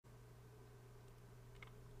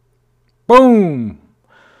Boom!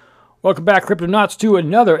 Welcome back, Cryptonauts, to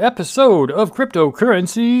another episode of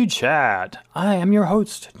Cryptocurrency Chat. I am your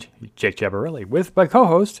host, Jake Jabarelli, with my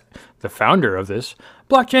co-host, the founder of this,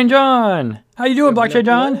 Blockchain John. How you doing, Blockchain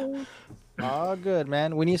John? Oh, good,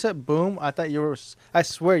 man. When you said boom, I thought you were, I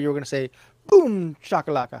swear you were going to say boom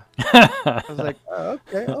shakalaka. I was like, oh,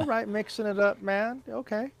 okay, all right, mixing it up, man.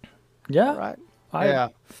 Okay. Yeah. All right. Yeah.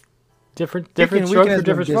 Different strokes for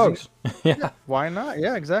different folks. Yeah. Why not?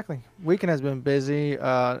 Yeah, exactly. Weekend has been busy,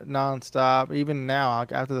 nonstop. Even now,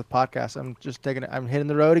 after the podcast, I'm hitting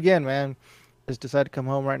the road again, man. Just decided to come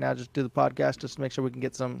home right now, just do the podcast, just to make sure we can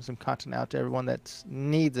get some content out to everyone that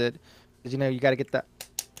needs it. Because, you got to get that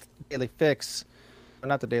daily fix. Or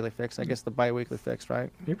not the daily fix, I guess the bi-weekly fix, right?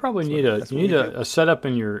 You probably need a setup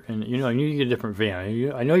in your, and you need to get a different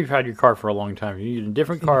van. I know you've had your car for a long time. You need a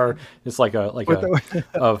different car. It's like a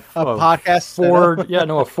podcast Ford. Setup. Yeah,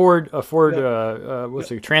 no, a Ford. What's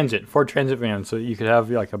it? Transit. Ford Transit van. So you could have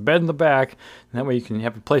like a bed in the back, and that way you can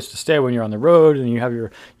have a place to stay when you're on the road, and you have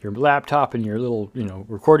your laptop and your little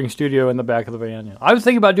recording studio in the back of the van. I was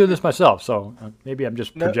thinking about doing this myself, so maybe I'm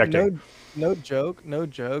just projecting. No joke.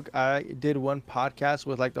 I did one podcast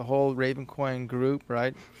with like the whole Ravencoin group,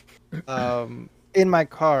 right? In my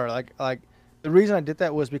car, like the reason I did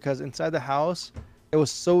that was because inside the house it was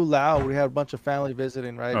so loud. We had a bunch of family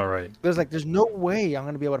visiting, right? All right. There's no way I'm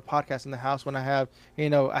gonna be able to podcast in the house when I have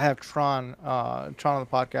I have Tron on the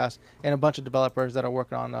podcast and a bunch of developers that are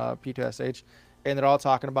working on P2SH. And they're all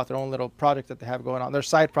talking about their own little project that they have going on, their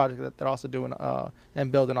side project that they're also doing and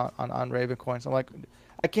building on Ravencoin. So I'm like,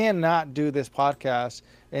 I cannot do this podcast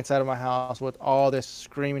inside of my house with all this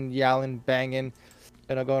screaming, yelling, banging,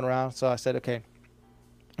 going around. So I said, okay,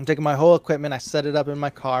 I'm taking my whole equipment. I set it up in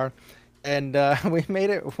my car, and we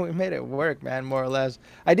made it work, man, more or less.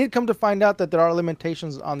 I did come to find out that there are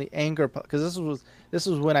limitations on the Anchor, because this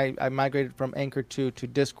was when I migrated from Anchor to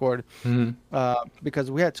Discord,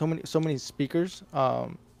 because we had so many speakers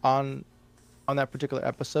on that particular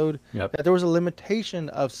episode that there was a limitation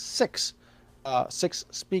of six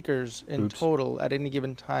speakers in total at any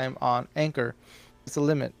given time on Anchor. It's a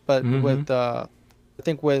limit, but with I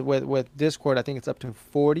think with Discord, I think it's up to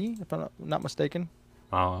 40 if I'm not mistaken.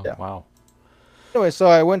 Oh, yeah. Wow. Anyway, so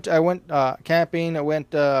I went camping, I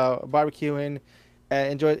went barbecuing,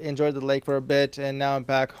 enjoyed the lake for a bit, and now I'm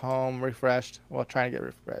back home refreshed. Well, trying to get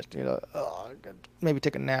refreshed. Maybe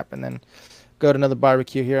take a nap and then go to another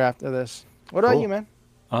barbecue here after this. What about you, man?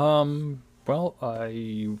 Well,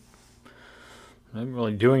 I'm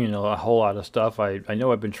really doing a whole lot of stuff. I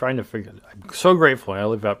know I've been trying to figure. I'm so grateful. I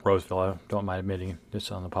live out Roseville. I don't mind admitting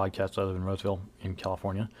this on the podcast. I live in Roseville, in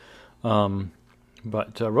California.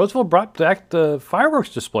 But Roseville brought back the fireworks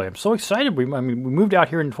display. I'm so excited. We moved out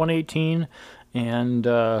here in 2018, and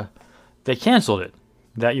they canceled it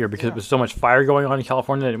that year because it was so much fire going on in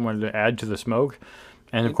California. They didn't want to add to the smoke.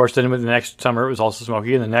 And of course, then the next summer it was also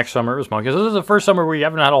smoky, and the next summer it was smoky. So this is the first summer we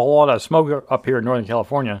haven't had a whole lot of smoke up here in Northern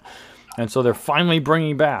California. And so they're finally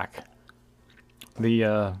bringing back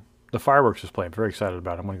the fireworks display. I'm very excited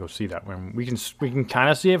about it. I'm going to go see that. We can kind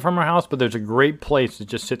of see it from our house, but there's a great place that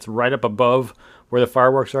just sits right up above where the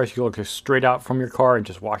fireworks are. So you can look straight out from your car and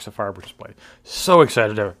just watch the fireworks display. So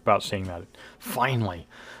excited about seeing that. Finally.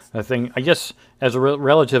 The thing, I guess, as a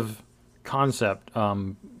relative concept,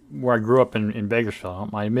 where I grew up in Bakersfield. I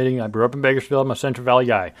don't mind admitting I grew up in Bakersfield. I'm a Central Valley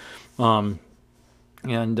guy.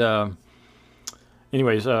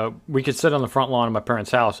 Anyways, we could sit on the front lawn of my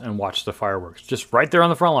parents' house and watch the fireworks. Just right there on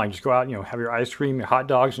the front lawn. Just go out, have your ice cream, your hot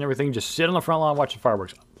dogs and everything. Just sit on the front lawn and watch the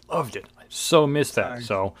fireworks. I loved it. I so missed that.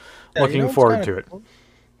 So looking forward to it. Cool.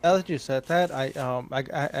 Now that you said that,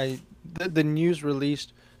 the news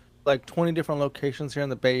released like 20 different locations here in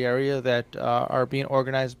the Bay Area that are being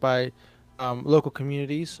organized by local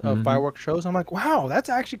communities of fireworks shows. I'm like, wow, that's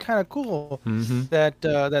actually kind of cool that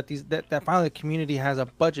finally the community has a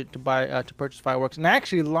budget to buy to purchase fireworks and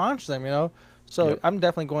actually launch them. So I'm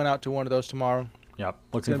definitely going out to one of those tomorrow. Yep,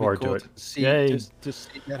 looking forward to it. To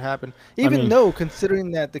see that happen. Even though considering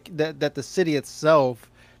that the city itself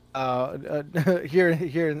here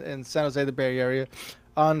in San Jose, the Bay Area,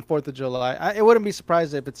 on 4th of July. It wouldn't be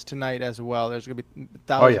surprised if it's tonight as well. There's going to be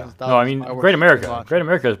thousands. No, I mean, Great America. Great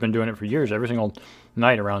America has been doing it for years, every single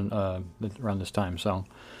night around this time. So.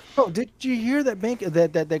 Oh, did you hear that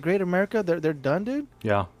that Great America? They're done, dude.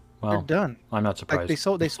 Yeah. Well, they're done. I'm not surprised. Like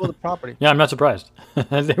they sold the property. Yeah, I'm not surprised.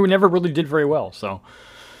 They never really did very well. So.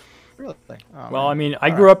 Really? Oh, well, I mean, I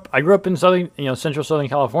grew up in central Southern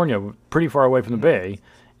California, pretty far away from the Bay.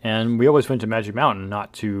 And we always went to Magic Mountain,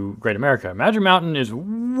 not to Great America. Magic Mountain is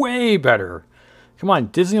way better. Come on,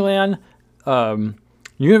 Disneyland,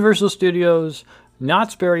 Universal Studios,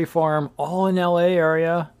 Knott's Berry Farm, all in LA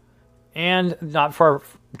area, and not far,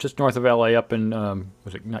 just north of LA, up in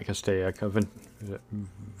was it not Castaic, is it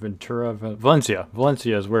Ventura, Valencia.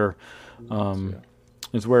 Valencia is where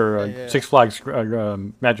Six Flags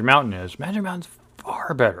Magic Mountain is. Magic Mountain's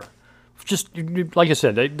far better. Just like I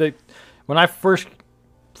said, when I first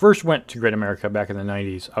went to Great America back in the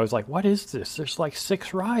 90s, I was like, what is this? There's like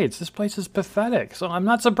 6 rides. This place is pathetic. So I'm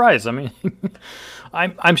not surprised. I mean,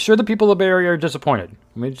 I'm sure the people of the Bay Area are disappointed.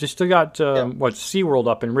 I mean, just still got, SeaWorld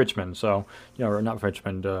up in Richmond. So, or not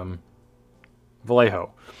Richmond,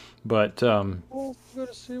 Vallejo. But, Well, go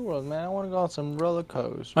to SeaWorld, man. I want to go on some roller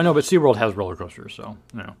coasters. I know, but SeaWorld has roller coasters, so,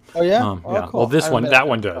 Oh, yeah? Yeah. Cool. Well, that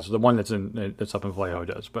one does. The one that's up in Vallejo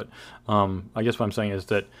does. But I guess what I'm saying is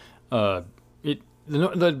that the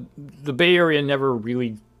Bay Area never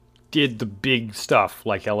really did the big stuff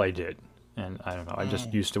like LA did, and I don't know. I'm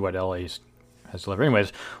just used to what LA has delivered.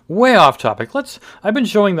 Anyways, way off topic. I've been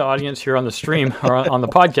showing the audience here on the stream or on the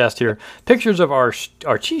podcast here pictures of our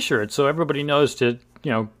T-shirts, so everybody knows to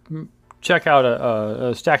check out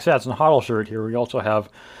a Stack Sats and Hodl shirt here. We also have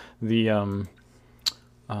the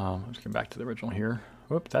let's get back to the original here.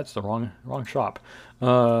 Whoop, that's the wrong shop.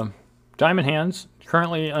 Diamond Hands,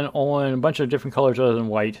 currently in a bunch of different colors other than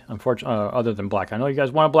white, other than black. I know you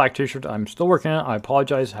guys want a black t-shirt. I'm still working on it. I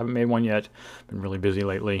apologize. Haven't made one yet. Been really busy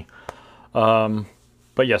lately.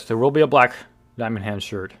 But yes, there will be a black Diamond Hands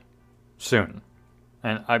shirt soon.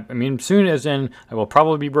 And I mean soon as in I will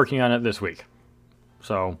probably be working on it this week.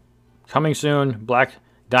 So, coming soon, black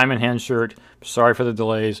Diamond Hands shirt. Sorry for the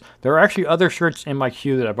delays. There are actually other shirts in my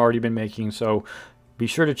queue that I've already been making, so be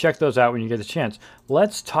sure to check those out when you get the chance.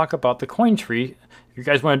 Let's talk about the coin tree. If you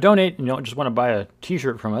guys want to donate and you don't just want to buy a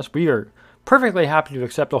t-shirt from us, we are perfectly happy to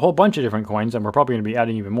accept a whole bunch of different coins, and we're probably going to be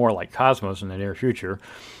adding even more like Cosmos in the near future.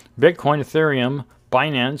 Bitcoin, Ethereum,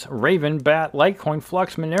 Binance, Raven, BAT, Litecoin,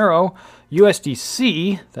 Flux, Monero,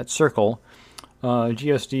 USDC, that's Circle,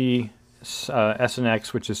 GSD,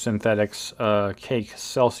 SNX, which is Synthetics, Cake,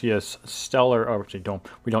 Celsius, Stellar. Oh, actually,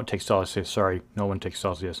 we don't take Celsius. Sorry, no one takes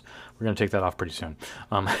Celsius. We're gonna take that off pretty soon.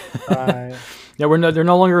 Right. Yeah, they're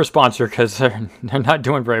no longer a sponsor because they're not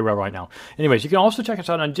doing very well right now. Anyways, you can also check us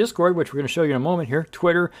out on Discord, which we're gonna show you in a moment here.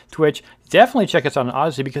 Twitter, Twitch. Definitely check us out on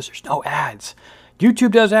Odyssey because there's no ads.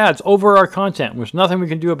 YouTube does ads over our content. There's nothing we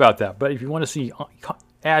can do about that. But if you want to see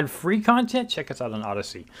ad-free content, check us out on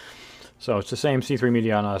Odyssey. So it's the same C3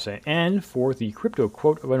 Media on Odyssey. And for the crypto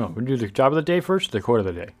quote, we'll do the job of the day first, the quote of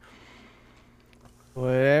the day.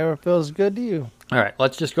 Whatever feels good to you. All right,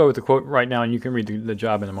 let's just go with the quote right now, and you can read the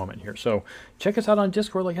job in a moment here. So check us out on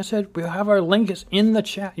Discord. Like I said, we have our link is in the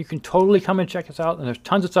chat. You can totally come and check us out, and there's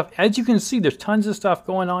tons of stuff. As you can see, there's tons of stuff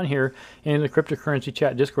going on here in the Cryptocurrency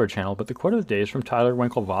Chat Discord channel. But the quote of the day is from Tyler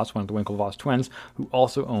Winklevoss, one of the Winklevoss twins, who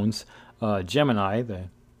also owns Gemini, the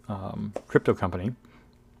crypto company.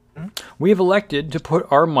 We have elected to put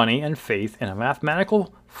our money and faith in a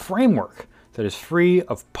mathematical framework that is free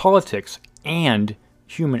of politics and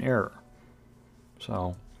human error.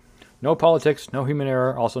 So, no politics, no human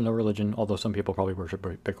error, also no religion, although some people probably worship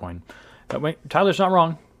Bitcoin. But wait, Tyler's not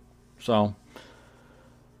wrong. So,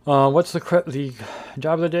 what's the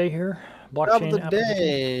job of the day here? Blockchain job of the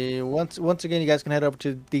day. Once again, you guys can head over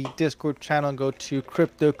to the Discord channel and go to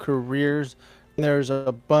Crypto Careers. There's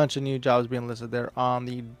a bunch of new jobs being listed there on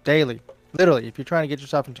the daily. Literally, if you're trying to get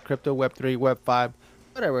yourself into crypto, Web3, Web5,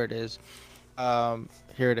 whatever it is,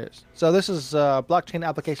 here it is. So this is blockchain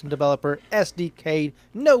application developer, SDK,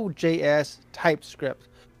 Node.js, TypeScript.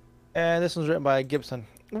 And this one's written by Gibson.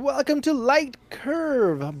 Welcome to Light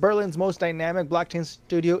Curve, Berlin's most dynamic blockchain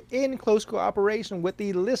studio in close cooperation with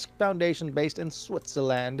the Lisk Foundation based in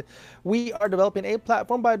Switzerland. We are developing a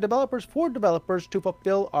platform by developers for developers to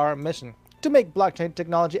fulfill our mission. To make blockchain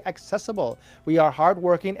technology accessible. We are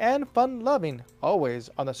hardworking and fun-loving, always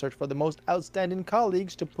on the search for the most outstanding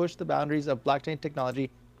colleagues to push the boundaries of blockchain technology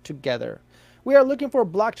together. We are looking for a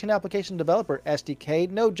blockchain application developer, SDK,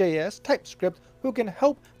 Node.js, TypeScript, who can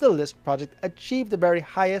help the Lisk project achieve the very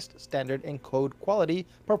highest standard in code quality,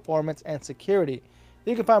 performance, and security.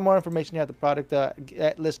 You can find more information here at the product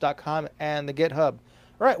at Lisk.com and the GitHub.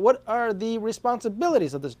 All right, what are the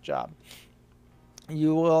responsibilities of this job?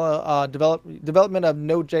 You will development of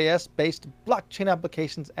Node.js based blockchain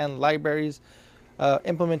applications and libraries,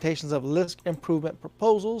 implementations of Lisk improvement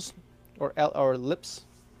proposals, or LIPs,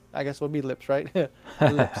 I guess would be LIPs, right?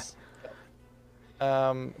 LIPs.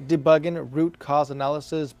 Debugging, root cause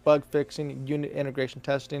analysis, bug fixing, unit integration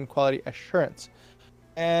testing, quality assurance,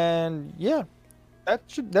 and yeah,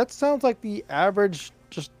 that sounds like the average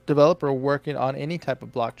just developer working on any type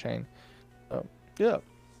of blockchain. So yeah,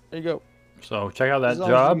 there you go. So check out that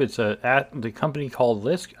job. It's at the company called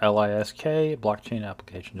Lisk, L-I-S-K, blockchain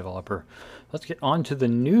application developer. Let's get on to the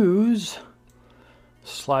news.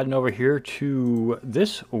 Sliding over here to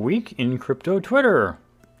this week in crypto Twitter.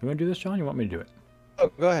 You want to do this, John? You want me to do it?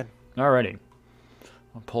 Oh, go ahead. Alrighty.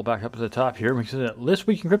 I'll pull back up to the top here. We said this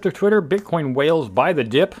week in crypto Twitter, Bitcoin whales buy the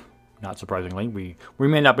dip. Not surprisingly, we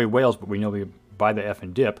may not be whales, but we know we buy the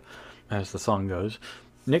effing dip, as the song goes.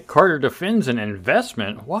 Nick Carter defends an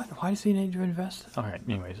investment. What? Why does he need to invest? All right.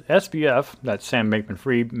 Anyways, SBF, that's Sam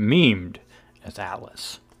Bankman-Fried, memed as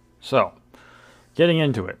Atlas. So, getting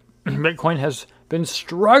into it, Bitcoin has been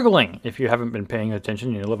struggling. If you haven't been paying attention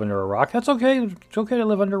and you live under a rock, that's okay. It's okay to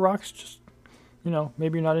live under rocks. Just,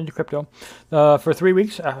 maybe you're not into crypto. For 3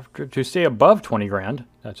 weeks, after to stay above 20 grand,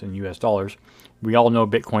 that's in US dollars, we all know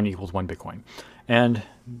Bitcoin equals 1 Bitcoin. And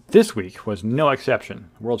this week was no exception.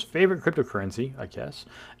 The world's favorite cryptocurrency, I guess,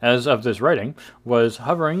 as of this writing, was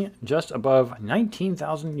hovering just above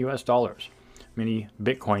 19,000 US dollars. Many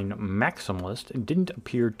Bitcoin maximalists didn't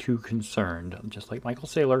appear too concerned, just like Michael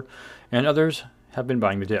Saylor, and others have been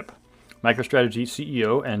buying the dip. MicroStrategy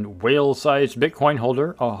CEO and whale-sized Bitcoin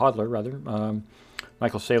hodler,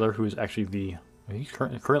 Michael Saylor, who is actually he's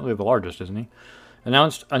currently the largest, isn't he?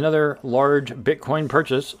 Announced another large Bitcoin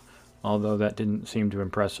purchase, although that didn't seem to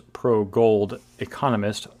impress pro-gold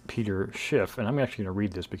economist Peter Schiff. And I'm actually going to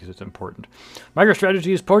read this because it's important.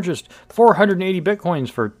 MicroStrategy has purchased 480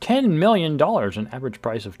 Bitcoins for $10 million, an average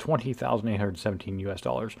price of $20,817 US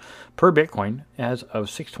dollars per Bitcoin as of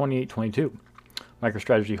 6/28/22.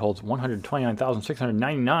 MicroStrategy holds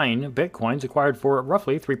 129,699 Bitcoins acquired for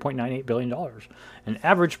roughly $3.98 billion. An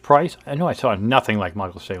average price, I know I saw nothing like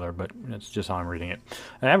Michael Saylor, but it's just how I'm reading it.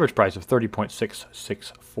 An average price of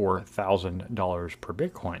 $30.664 thousand per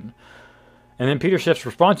Bitcoin. And then Peter Schiff's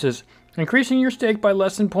response is, increasing your stake by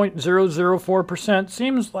less than 0.004%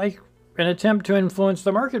 seems like an attempt to influence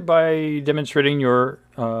the market by demonstrating your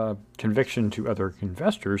conviction to other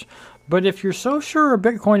investors. But if you're so sure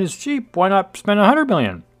Bitcoin is cheap, why not spend $100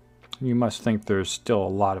 million? You must think there's still a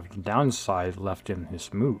lot of downside left in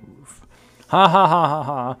this move. Ha ha ha ha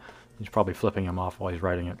ha. He's probably flipping him off while he's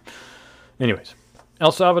writing it. Anyways,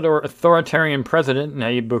 El Salvador authoritarian president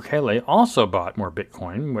Nayib Bukele also bought more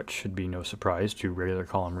Bitcoin, which should be no surprise to regular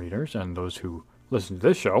column readers and those who listen to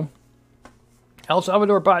this show. El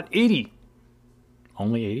Salvador bought 80.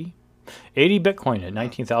 Only 80? 80 Bitcoin at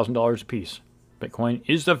 $19,000 a piece. Bitcoin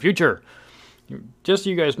is the future. Just so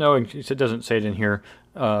you guys know, it doesn't say it in here,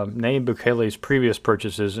 Nayib Bukele's previous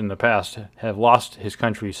purchases in the past have lost his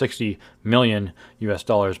country 60 million US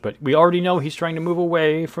dollars, but we already know he's trying to move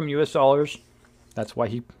away from US dollars. That's why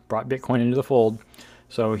he brought Bitcoin into the fold.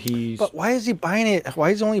 So he's... But why is he buying it? Why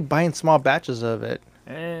is he only buying small batches of it?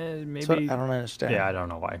 Maybe... So I don't understand. Yeah, I don't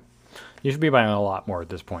know why. You should be buying a lot more at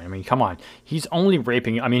this point. I mean, come on. He's only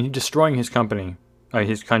destroying his company,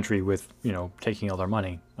 his country with, taking all their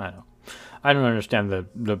money. I don't understand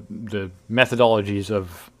the methodologies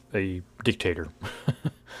of a dictator.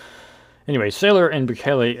 Anyway, Saylor and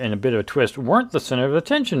Bukele, in a bit of a twist, weren't the center of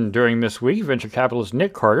attention during this week. Venture capitalist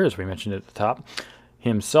Nick Carter, as we mentioned at the top,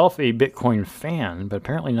 himself a Bitcoin fan, but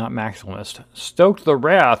apparently not maximalist, stoked the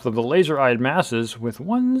wrath of the laser-eyed masses with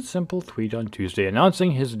one simple tweet on Tuesday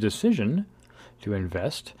announcing his decision to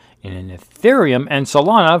invest in an Ethereum and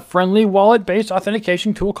Solana-friendly wallet-based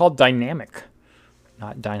authentication tool called Dynamic,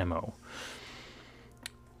 not Dynamo.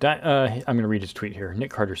 I'm going to read his tweet here. Nick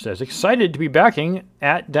Carter says, excited to be backing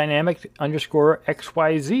at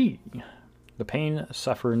Dynamic_XYZ. The pain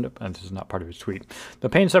suffered, and this is not part of his tweet, the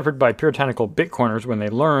pain suffered by puritanical Bitcoiners when they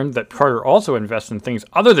learned that Carter also invests in things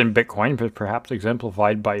other than Bitcoin, perhaps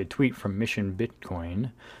exemplified by a tweet from Mission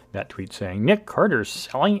Bitcoin. That tweet saying, Nick Carter's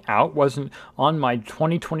selling out wasn't on my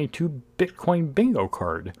 2022 Bitcoin bingo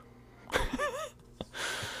card.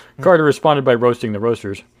 Carter responded by roasting the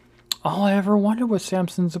roasters. All I ever wanted was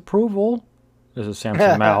Samson's approval. This is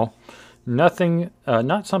Samson Mao.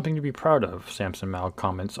 Not something to be proud of, Samson Mao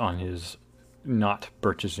comments on his not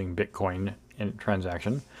purchasing Bitcoin in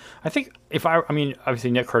transaction. I think obviously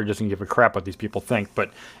Nick Carter doesn't give a crap what these people think,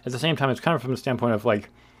 but at the same time, it's kind of from the standpoint of like,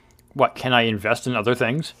 what, can I invest in other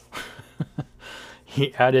things?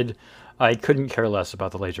 He added, I couldn't care less about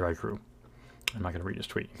the Laser Eye crew. I'm not going to read his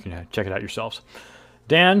tweet. You can check it out yourselves.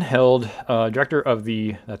 Dan Held, director of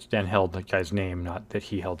that's Dan Held, that guy's name, not that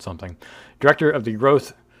he held something. Director of the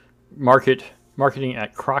growth marketing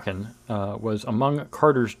at Kraken, was among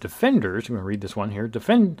Carter's defenders. I'm going to read this one here.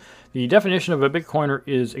 The definition of a Bitcoiner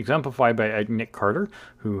is exemplified by Nick Carter,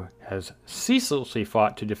 who has ceaselessly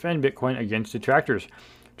fought to defend Bitcoin against detractors,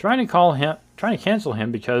 trying to cancel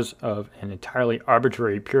him because of an entirely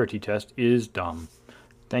arbitrary purity test is dumb.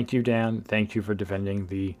 Thank you, Dan. Thank you for defending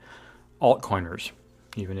the altcoiners,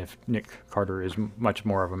 even if Nick Carter is much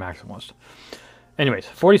more of a maximalist. Anyways,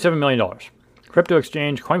 $47 million. Crypto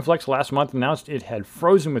exchange CoinFlex last month announced it had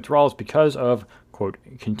frozen withdrawals because of, quote,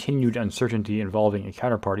 continued uncertainty involving a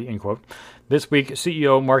counterparty, end quote. This week,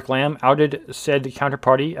 CEO Mark Lamb outed said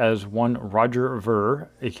counterparty as one Roger Ver,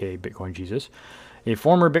 aka Bitcoin Jesus, a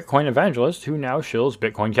former Bitcoin evangelist who now shills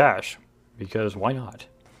Bitcoin Cash. Because why not?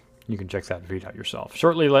 You can check that tweet out yourself.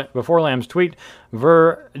 Shortly before Lamb's tweet,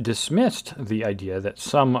 Ver dismissed the idea that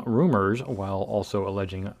some rumors, while also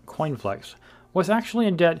alleging CoinFlex was actually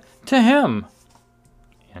in debt to him.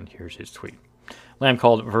 And here's his tweet. Lamb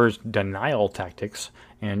called Ver's denial tactics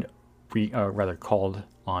and called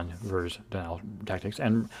on Ver's denial tactics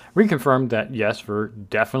and reconfirmed that yes, Ver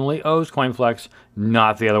definitely owes CoinFlex,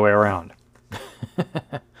 not the other way around.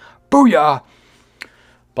 Booyah!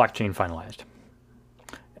 Blockchain finalized.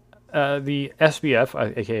 The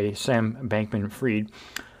SBF, aka Sam Bankman-Fried,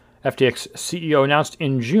 FTX CEO, announced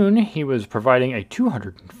in June he was providing a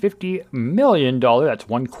 $250 million, that's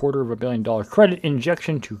 $250 million credit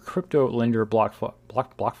injection to crypto lender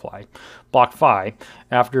BlockFi,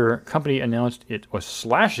 after company announced it was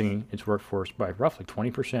slashing its workforce by roughly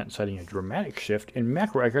 20%, citing a dramatic shift in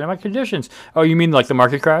macroeconomic conditions. Oh, you mean like the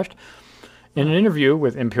market crashed? In an interview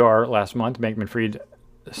with NPR last month, Bankman-Fried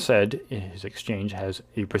said his exchange has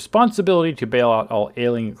a responsibility to bail out all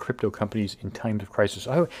ailing crypto companies in times of crisis.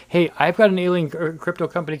 Oh, hey, I've got an ailing crypto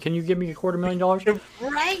company. Can you give me $250,000?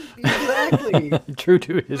 Right, exactly. True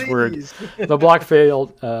to his word. The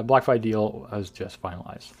BlockFi deal was just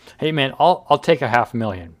finalized. Hey, man, I'll take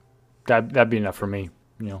 $500,000. That'd be enough for me.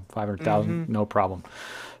 500,000, no problem.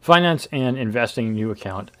 Finance and investing new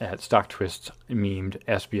account at StockTwist memed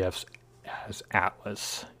SBF's as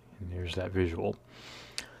Atlas. And there's that visual.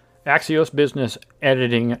 Axios business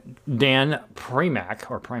editing Dan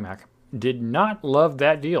Primack did not love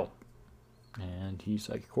that deal. And he's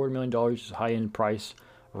like $250,000 is high-end price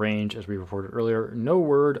range, as we reported earlier. No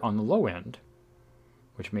word on the low end,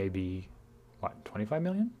 which may be, $25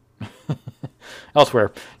 million?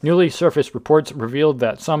 Elsewhere, newly surfaced reports revealed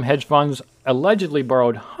that some hedge funds allegedly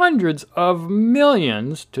borrowed hundreds of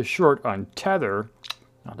millions to short on Tether.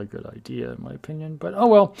 Not a good idea, in my opinion, but oh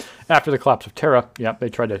well. After the collapse of Terra, they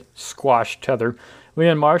tried to squash Tether.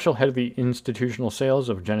 Leon Marshall, head of the institutional sales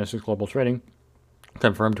of Genesis Global Trading,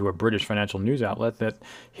 confirmed to a British financial news outlet that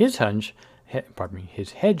his hedge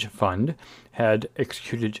fund had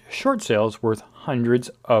executed short sales worth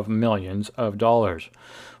hundreds of millions of dollars.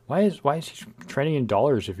 Why is he trading in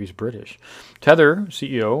dollars if he's British? Tether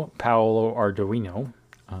CEO Paolo Ardoino,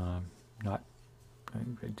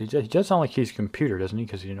 he does sound like he's a computer, doesn't he?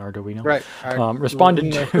 Because he's an Arduino. Right.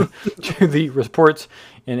 Responded to the reports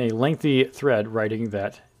in a lengthy thread, writing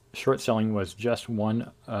that short selling was just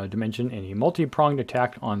one dimension in a multi-pronged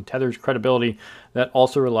attack on Tether's credibility that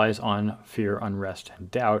also relies on fear, unrest, and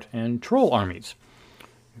doubt, and troll armies.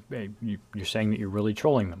 You're saying that you're really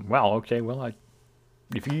trolling them. Wow, okay, well,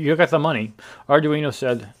 if you got the money. Arduino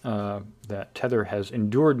said that Tether has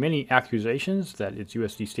endured many accusations that its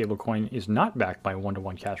USD stablecoin is not backed by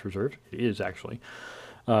one-to-one cash reserves. It is, actually.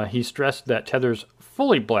 He stressed that Tether's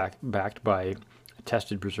fully backed by a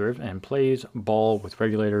tested reserve and plays ball with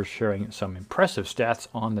regulators, sharing some impressive stats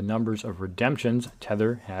on the numbers of redemptions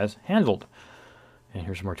Tether has handled. And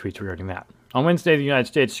here's some more tweets regarding that. On Wednesday, the United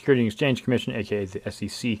States Securities and Exchange Commission, aka the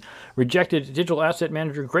SEC, rejected digital asset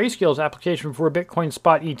manager Grayscale's application for a Bitcoin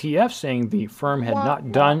spot ETF, saying the firm had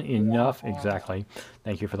not done enough. Exactly.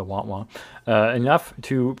 Thank you for the wah-wah. Enough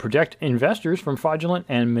to protect investors from fraudulent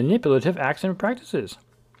and manipulative acts and practices.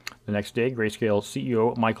 The next day, Grayscale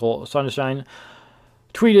CEO Michael Sonderstein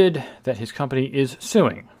tweeted that his company is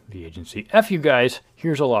suing the agency. F you guys,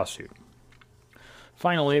 here's a lawsuit.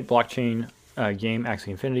 Finally, blockchain game Axie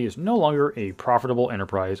Infinity is no longer a profitable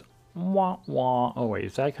enterprise. Wah wah. Oh wait,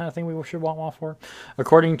 is that the kind of thing we should wah wah for?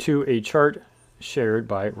 According to a chart shared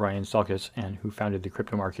by Ryan Salkis, and who founded the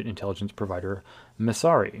crypto market intelligence provider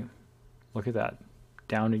Messari. Look at that.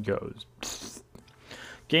 Down it goes. Psst.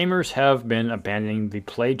 Gamers have been abandoning the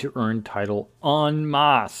play-to-earn title en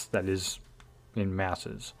masse. That is, in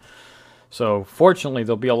masses. So fortunately,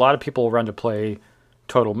 there'll be a lot of people around to play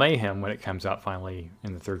Total Mayhem when it comes out finally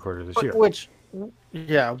in the third quarter of this year.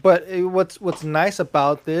 But what's nice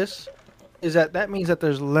about this is that means that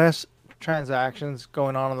there's less transactions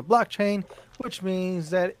going on the blockchain, which means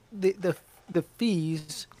that the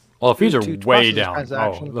fees. Well, the fees are way down.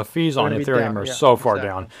 Oh, the fees on Ethereum are so far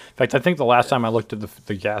down. In fact, I think the last time I looked at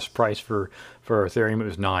the gas price for Ethereum, it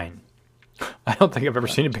was 9. I don't think I've ever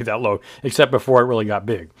seen it be that low, except before it really got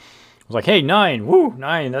big. I was like, hey, 9, woo,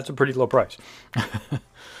 9, that's a pretty low price.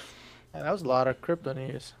 Yeah, that was a lot of crypto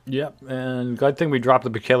news. Yep, and glad thing we dropped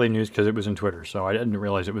the Bukele news because it was in Twitter, so I didn't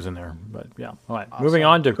realize it was in there. But yeah, all right. Moving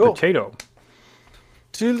Awesome. on to Cool. potato.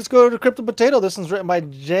 Let's go to Crypto Potato. This one's written by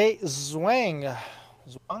Jay Zwang.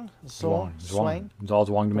 Zwang. It's all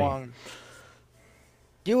Zwang to me. Zwang.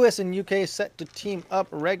 US and UK set to team up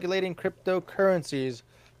regulating cryptocurrencies.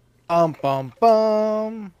 Bum.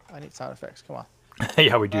 I need sound effects. Come on.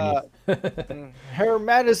 Yeah, we do need. Her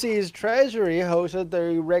Majesty's Treasury hosted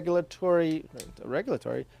the regulatory,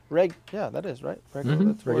 yeah, that is right,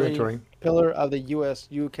 regulatory. pillar of the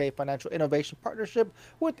U.S.-UK Financial Innovation Partnership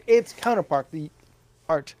with its counterpart, the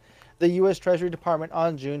U.S. Treasury Department,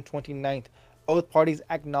 on June 29th. Both parties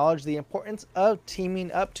acknowledged the importance of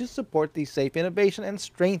teaming up to support the safe innovation and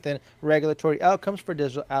strengthen regulatory outcomes for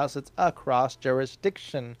digital assets across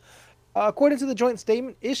jurisdiction. According to the joint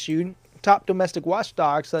statement issued, top domestic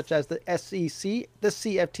watchdogs such as the SEC, the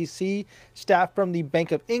CFTC, staff from the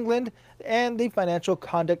Bank of England, and the Financial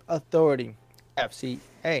Conduct Authority,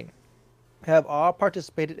 FCA, have all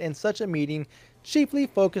participated in such a meeting, chiefly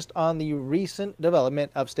focused on the recent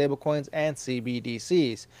development of stablecoins and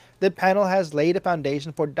CBDCs. The panel has laid a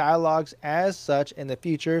foundation for dialogues as such in the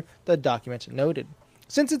future, the document noted.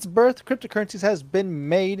 Since its birth, cryptocurrencies has been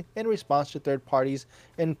made in response to third parties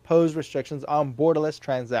imposed restrictions on borderless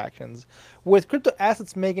transactions, with crypto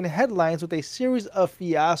assets making headlines with a series of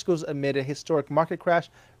fiascos amid a historic market crash.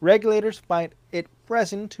 Regulators find it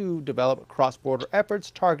pressing to develop cross-border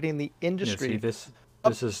efforts targeting the industry. Yeah, see, this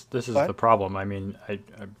is the problem. I mean, I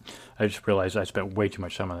just realized I spent way too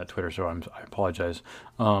much time on that Twitter, so I apologize.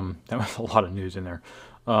 That was a lot of news in there.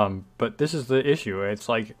 But this is the issue. It's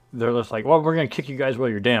like they're just like, well, we're gonna kick you guys while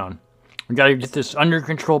you're down. We got to get this under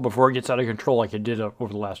control before it gets out of control, like it did over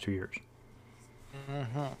the last 2 years.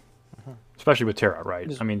 Especially with Terra, right?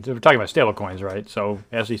 I mean, we're talking about stablecoins, right? So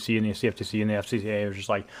SEC and the CFTC and the FCA are just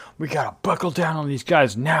like, we gotta buckle down on these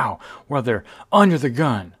guys now, while they're under the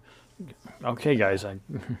gun. Okay, guys, I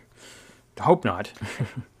hope not.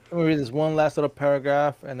 Let me read this one last little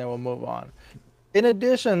paragraph, and then we'll move on. In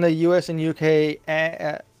addition, the UK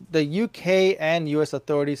and US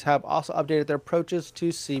authorities have also updated their approaches to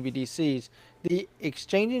CBDCs, the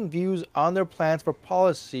exchanging views on their plans for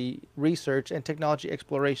policy, research, and technology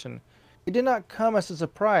exploration. It did not come as a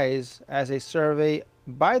surprise, as a survey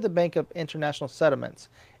by the Bank of International Settlements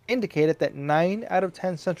indicated that 9 out of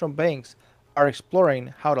 10 central banks are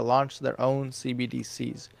exploring how to launch their own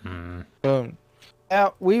CBDCs. Boom.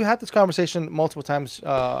 Now, we've had this conversation multiple times,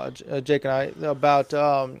 Jake and I, about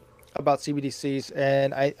CBDCs,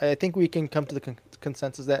 and I think we can come to the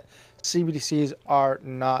consensus that CBDCs are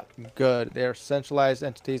not good. They're centralized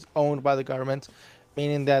entities owned by the government,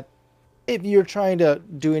 meaning that if you're trying to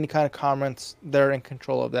do any kind of commerce, they're in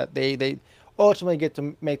control of that. They ultimately get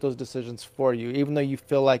to make those decisions for you, even though you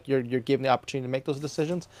feel like you're given the opportunity to make those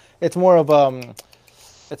decisions. It's more of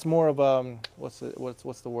what's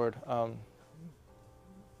the word?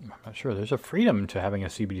 I'm not sure. There's a freedom to having a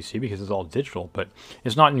CBDC because it's all digital, but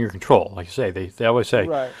it's not in your control. Like you say, they always say,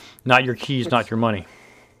 right. Not your keys, not your money.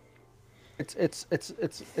 It's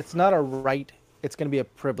not a right. It's going to be a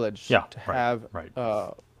privilege to have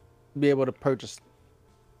be able to purchase.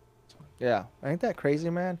 Yeah, ain't that crazy,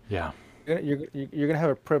 man? Yeah. You're gonna have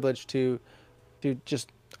a privilege to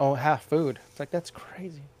just have food. It's like, that's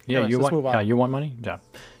crazy. Yeah, Anyways, let's move on. Yeah, you want money? Yeah.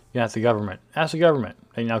 You ask the government. Ask the government.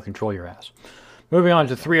 They now control your ass. Moving on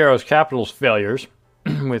to Three Arrows Capital's failures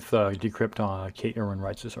with Decrypt. Kate Irwin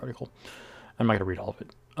writes this article. I'm not going to read all of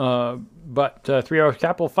it. But Three Arrows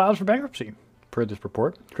Capital files for bankruptcy, per this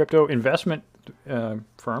report. Crypto investment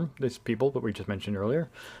firm, these people that we just mentioned earlier,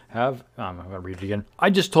 have, I'm going to read it again. I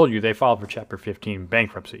just told you they filed for Chapter 15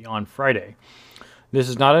 bankruptcy on Friday. This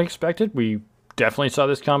is not unexpected. We definitely saw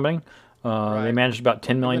this coming. They managed about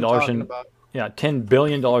 $10 million $10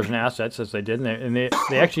 billion in assets, as they did, and they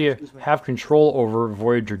actually have control over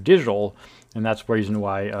Voyager Digital, and that's the reason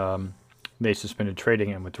why they suspended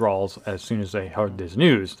trading and withdrawals as soon as they heard this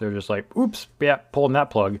news. They're just like, oops, yeah, pulling that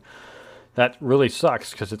plug. That really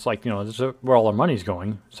sucks, because it's like, this is where all our money's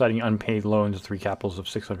going, citing unpaid loans to three capitals of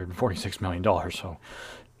 $646 million, so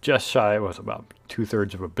just shy, it was about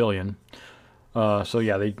 2/3 of $1 billion. So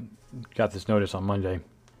yeah, they got this notice on Monday.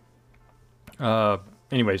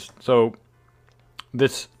 Anyways, so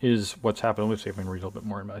this is what's happened. Let's see if I can read a little bit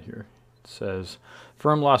more about here. It says,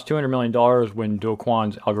 firm lost $200 million when Do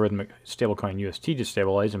Kwon's algorithmic stablecoin UST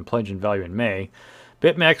destabilized and plunged in value in May.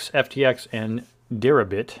 BitMEX, FTX, and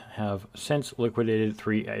Deribit have since liquidated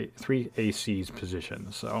 3AC's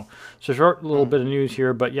positions. So it's a short little bit of news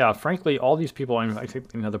here, but yeah, frankly, all these people. I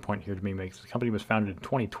think another point here to me makes the company was founded in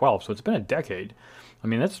 2012, so it's been a decade. I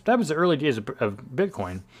mean, that was the early days of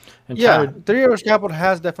Bitcoin. And Yeah, Three Arrows Capital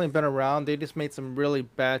has definitely been around. They just made some really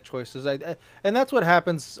bad choices, and that's what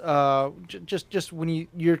happens. Just when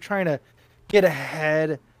you're trying to get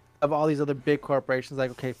ahead of all these other big corporations,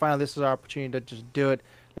 like, okay, finally, this is our opportunity to just do it.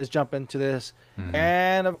 Let's jump into this.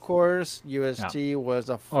 And of course, UST was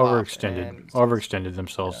a flop. Overextended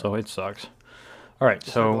themselves, so it sucks. All right,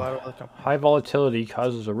 so high volatility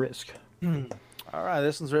causes a risk. All right,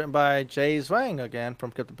 this one's written by Jay Zwang again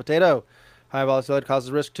from Crypto Potato. High volatility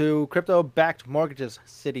causes risk to crypto-backed mortgages,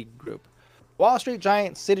 Citigroup. Wall Street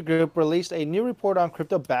giant Citigroup released a new report on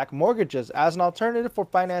crypto-backed mortgages as an alternative for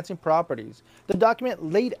financing properties. The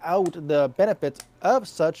document laid out the benefits of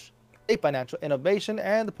such a financial innovation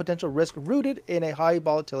and the potential risk rooted in a high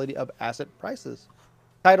volatility of asset prices.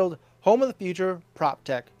 Titled Home of the Future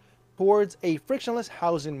PropTech Towards a Frictionless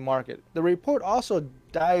Housing Market. The report also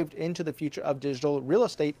dived into the future of digital real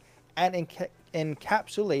estate and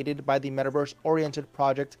encapsulated by the metaverse-oriented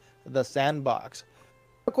project, The Sandbox.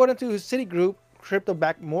 According to Citigroup,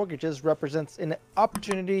 crypto-backed mortgages represents an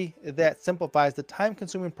opportunity that simplifies the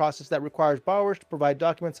time-consuming process that requires borrowers to provide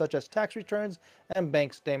documents such as tax returns and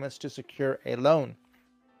bank statements to secure a loan.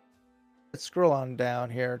 Let's scroll on down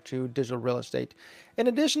here to digital real estate. In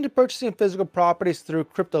addition to purchasing physical properties through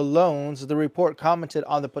crypto loans, the report commented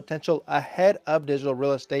on the potential ahead of digital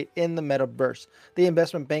real estate in the metaverse. The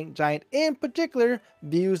investment bank giant in particular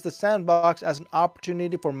views the Sandbox as an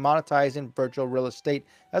opportunity for monetizing virtual real estate,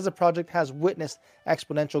 as the project has witnessed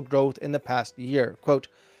exponential growth in the past year. Quote,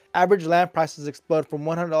 average land prices exploded from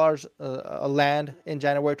 $100 a land in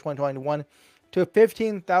January 2021 to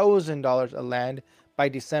 $15,000 a land by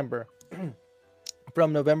December.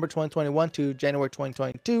 From November 2021 to January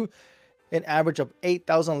 2022, an average of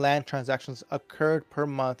 8,000 land transactions occurred per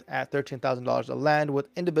month at $13,000 a land, with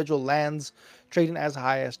individual lands trading as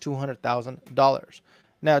high as $200,000.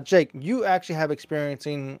 Now, Jake, you actually have experience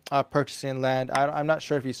in purchasing land. I'm not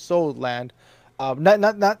sure if you sold land,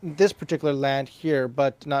 not this particular land here,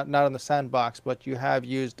 but not on the Sandbox, but you have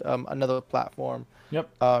used another platform. Yep.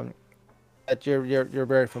 That you're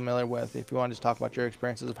very familiar with. If you want to just talk about your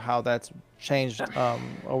experiences of how that's changed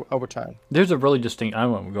over time. There's a really distinct. I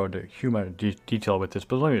won't go into human detail with this,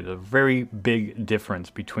 but there's a very big difference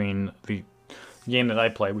between the game that I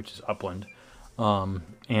play, which is Upland,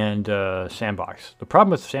 and Sandbox. The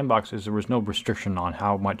problem with Sandbox is there was no restriction on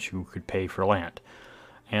how much you could pay for land,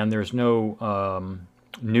 and there's no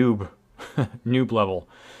noob level,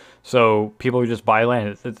 so people would just buy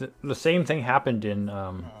land. The same thing happened in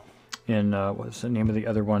what's the name of the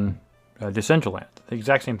other one? Decentraland. The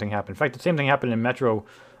exact same thing happened. In fact, the same thing happened in Metro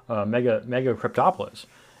Mega Cryptopolis.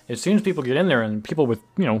 As soon as people get in there, and people with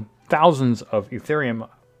thousands of Ethereum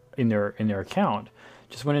in their account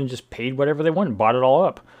just went in and just paid whatever they wanted, bought it all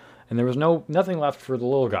up, and there was nothing left for the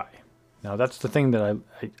little guy. Now that's the thing that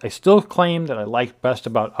I still claim that I like best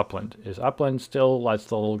about Upland is Upland still lets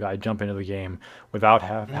the little guy jump into the game without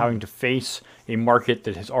having to face a market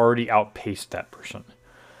that has already outpaced that person.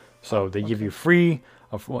 So they give you free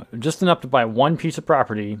of just enough to buy one piece of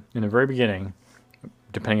property in the very beginning,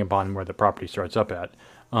 depending upon where the property starts up at,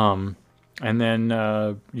 and then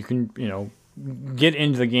you can get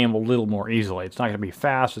into the game a little more easily. It's not going to be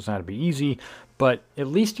fast. It's not going to be easy, but at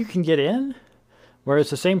least you can get in.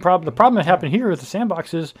 Whereas the problem that happened here with the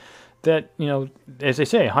Sandbox is that as they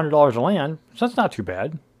say, $100 a land. So that's not too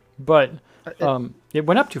bad, but it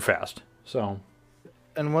went up too fast. So.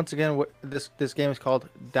 And once again, this game is called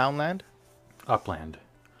Downland? Upland.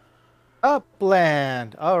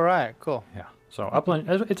 Upland. All right, cool. Yeah. So Upland,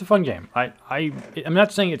 it's a fun game. I'm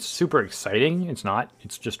not saying it's super exciting. It's not.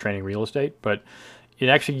 It's just trading real estate, but it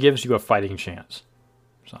actually gives you a fighting chance.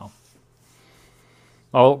 So.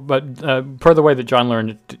 Oh, but per the way that John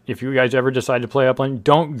learned, if you guys ever decide to play Upland,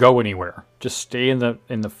 don't go anywhere. Just stay in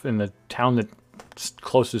the town that's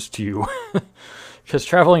closest to you. Because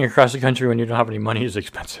traveling across the country when you don't have any money is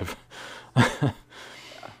expensive.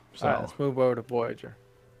 So, all right, let's move over to Voyager.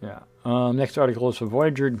 Yeah. Next article is for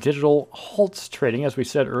Voyager Digital halts trading, as we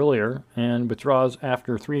said earlier, and withdraws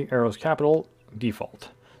after Three Arrows Capital default.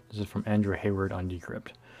 This is from Andrew Hayward on Decrypt.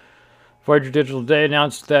 Voyager Digital today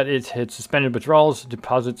announced that it had suspended withdrawals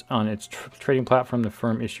deposits on its trading platform. The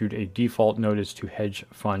firm issued a default notice to hedge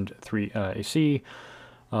fund 3AC,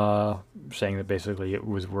 saying that basically it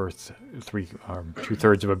was worth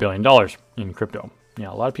 $2/3 of $1 billion in crypto.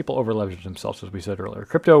 Yeah, a lot of people over-leverage themselves, as we said earlier.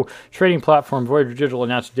 Crypto trading platform Voyager Digital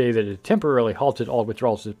announced today that it temporarily halted all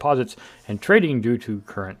withdrawals, deposits, and trading due to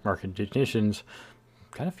current market conditions.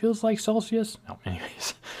 Kind of feels like Celsius. No,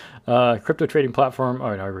 anyways. Crypto trading platform.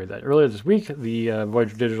 Oh, no, I read that. Earlier this week, the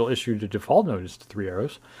Voyager Digital issued a default notice to Three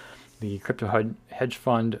Arrows, the crypto hedge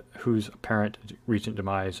fund whose apparent recent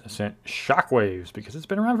demise sent shockwaves because it's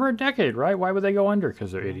been around for a decade, right? Why would they go under?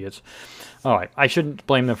 Because they're idiots. All right, I shouldn't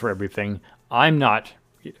blame them for everything. I'm not,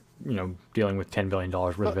 dealing with $10 billion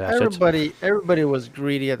worth of assets. Everybody was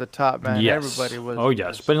greedy at the top, man. Yes. Everybody was. Oh,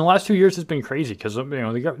 yes. But in the last 2 years, it's been crazy because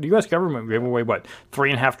the U.S. government gave away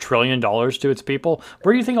 $3.5 trillion to its people.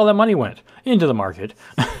 Where do you think all that money went? Into the market.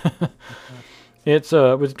 It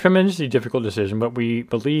was a tremendously difficult decision, but we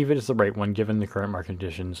believe it is the right one given the current market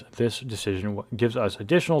conditions. This decision gives us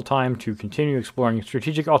additional time to continue exploring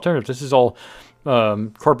strategic alternatives. This is all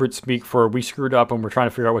corporate speak for we screwed up and we're trying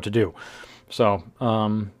to figure out what to do. So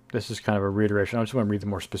this is kind of a reiteration. I just want to read the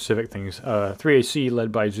more specific things. 3AC,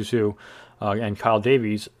 led by Zhu and Kyle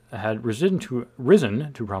Davies, had risen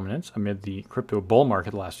to prominence amid the crypto bull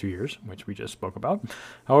market the last 2 years, which we just spoke about.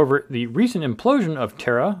 However, the recent implosion of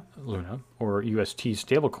Terra Luna, or UST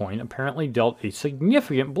stablecoin, apparently dealt a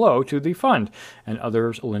significant blow to the fund and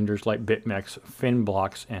other lenders like BitMEX,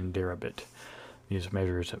 Finblocks, and Deribit. These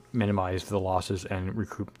measures minimized the losses and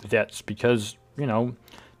recouped the debts because,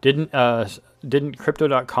 didn't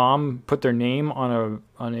Crypto.com put their name on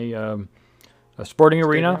a sporting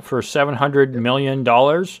arena for $700 million?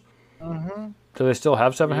 Mm-hmm. Do they still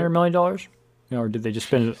have $700 million? Or did they just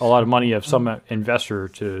spend a lot of money of some investor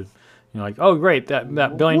to, oh great, that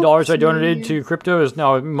 $1 billion I donated to crypto is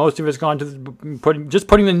now most of it's gone to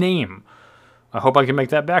putting the name. I hope I can make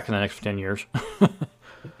that back in the next 10 years.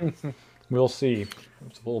 We'll see.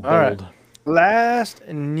 It's a little bold. All right. Last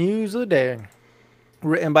news of the day,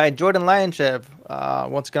 written by Jordan Lionchev,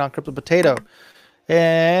 once again on Crypto Potato.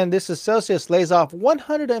 And this is Celsius lays off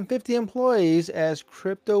 150 employees as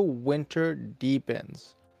crypto winter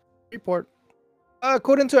deepens. Report.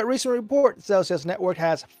 According to a recent report, Celsius Network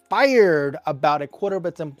has fired about a quarter of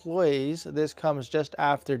its employees. This comes just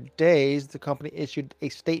after days the company issued a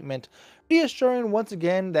statement reassuring once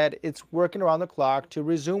again that it's working around the clock to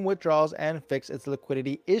resume withdrawals and fix its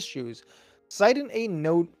liquidity issues. Citing a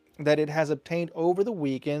note that it has obtained over the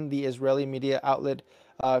weekend, the Israeli media outlet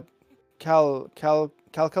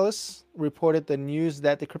Calculus reported the news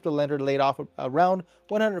that the crypto lender laid off around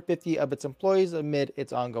 150 of its employees amid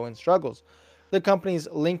its ongoing struggles. The company's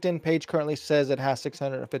LinkedIn page currently says it has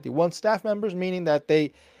 651 staff members, meaning that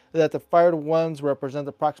the fired ones represent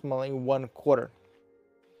approximately 1/4.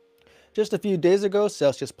 Just a few days ago,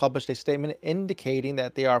 Celsius published a statement indicating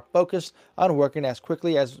that they are focused on working as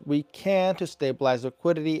quickly as we can to stabilize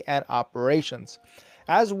liquidity and operations.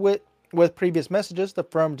 As with previous messages, the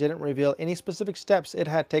firm didn't reveal any specific steps it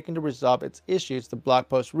had taken to resolve its issues. The blog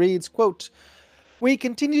post reads, quote, "We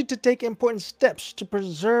continue to take important steps to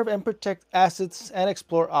preserve and protect assets and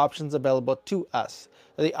explore options available to us.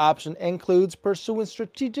 The option includes pursuing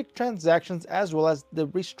strategic transactions as well as the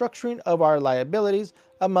restructuring of our liabilities,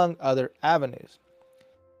 among other avenues."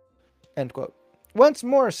 End quote. Once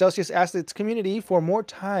more, Celsius asked its community for more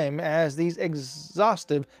time as these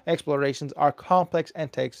exhaustive explorations are complex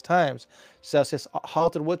and takes time. Celsius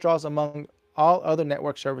halted withdrawals among all other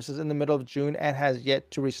network services in the middle of June and has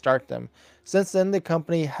yet to restart them. Since then, the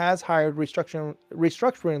company has hired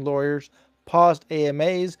restructuring lawyers, paused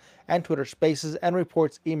AMAs and Twitter Spaces, and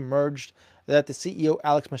reports emerged that the CEO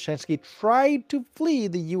Alex Mashinsky tried to flee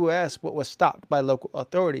the U.S. but was stopped by local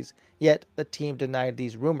authorities. Yet the team denied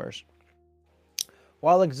these rumors.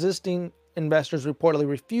 While existing investors reportedly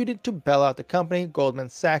refuted to bail out the company, Goldman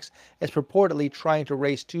Sachs is purportedly trying to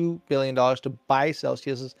raise $2 billion to buy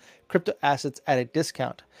Celsius's crypto assets at a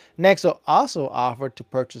discount. Nexo also offered to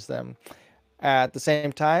purchase them. At the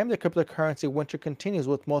same time, the cryptocurrency winter continues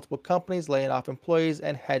with multiple companies laying off employees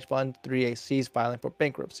and hedge fund 3ACs filing for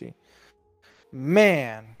bankruptcy.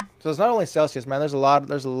 Man, so it's not only Celsius, man. There's a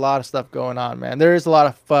lot of stuff going on, man. There is a lot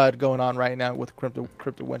of FUD going on right now with crypto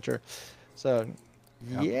winter. So,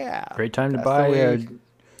 yeah, great time to buy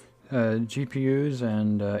GPUs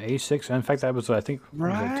and ASICs. In fact, that was Vosk,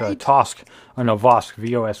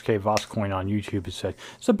 VOSK, Vosk Coin on YouTube. It said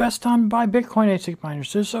it's the best time to buy Bitcoin ASIC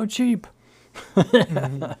miners. They're so cheap.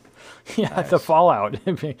 Yeah, nice. The fallout.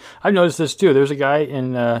 I've noticed this too. There's a guy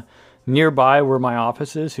in nearby where my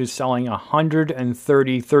office is who's selling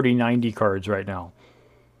 130 3090 cards right now.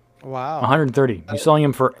 Wow. 130. He's selling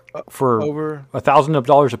them for over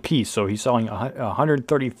 $1,000 a piece. So he's selling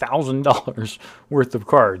 $130,000 worth of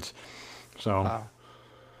cards. So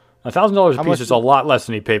 $1,000 a piece is a lot less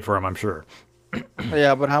than he paid for them, I'm sure.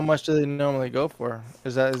 Yeah, but how much do they normally go for?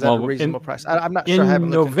 Is that a Well, reasonable price? I'm not sure. I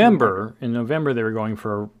haven't looked into the market. In November, they were going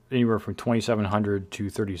for anywhere from $2,700 to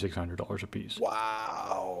 $3,600 a piece.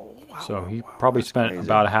 Wow. Wow. So Wow. he Wow. probably That's spent crazy.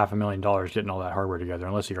 about $500,000 getting all that hardware together,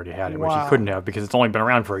 unless he already had it, which he couldn't Wow. have because it's only been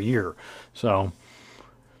around for a year. So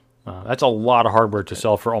that's a lot of hardware to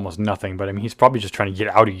sell for almost nothing. But I mean, he's probably just trying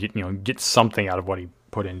to get something out of what he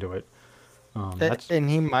put into it. That's And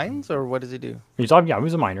he mines, or what does he do? he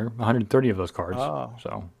was a miner, 130 of those cards. Oh.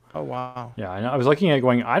 So Oh, wow. yeah, I was looking at it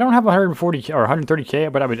going, I don't have 140K or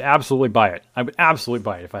 130K, but I would absolutely buy it. I would absolutely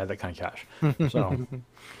buy it if I had that kind of cash. So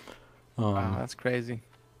Wow, that's crazy.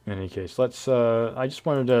 in any case, I just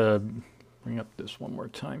wanted to bring up this one more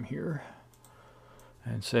time here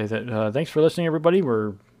and say that thanks for listening, everybody.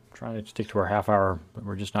 We're trying to stick to our half hour, but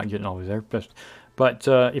we're just not getting always there. But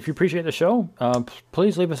if you appreciate the show,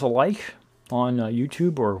 please leave us a like on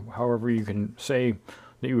YouTube or however you can say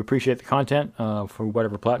that you appreciate the content for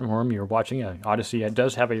whatever platform you're watching. Odyssey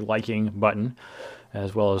does have a liking button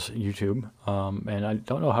as well as YouTube. And I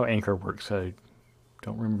don't know how Anchor works. I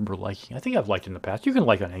don't remember liking. I think I've liked in the past. You can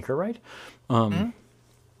like on Anchor, right?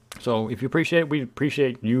 So if you appreciate it, we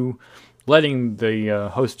appreciate you letting the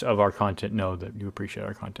host of our content know that you appreciate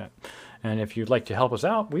our content. And if you'd like to help us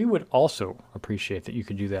out, we would also appreciate that you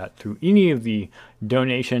could do that through any of the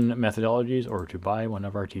donation methodologies or to buy one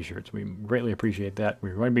of our t-shirts. We greatly appreciate that.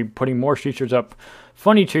 We're going to be putting more t-shirts up,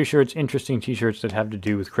 funny t-shirts, interesting t-shirts that have to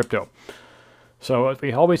do with crypto. So as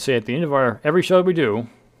we always say at the end of every show we do,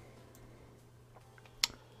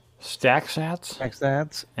 stack sats Next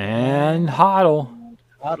that. and hodl.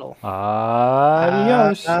 Huddle.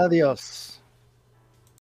 Adios. Adios.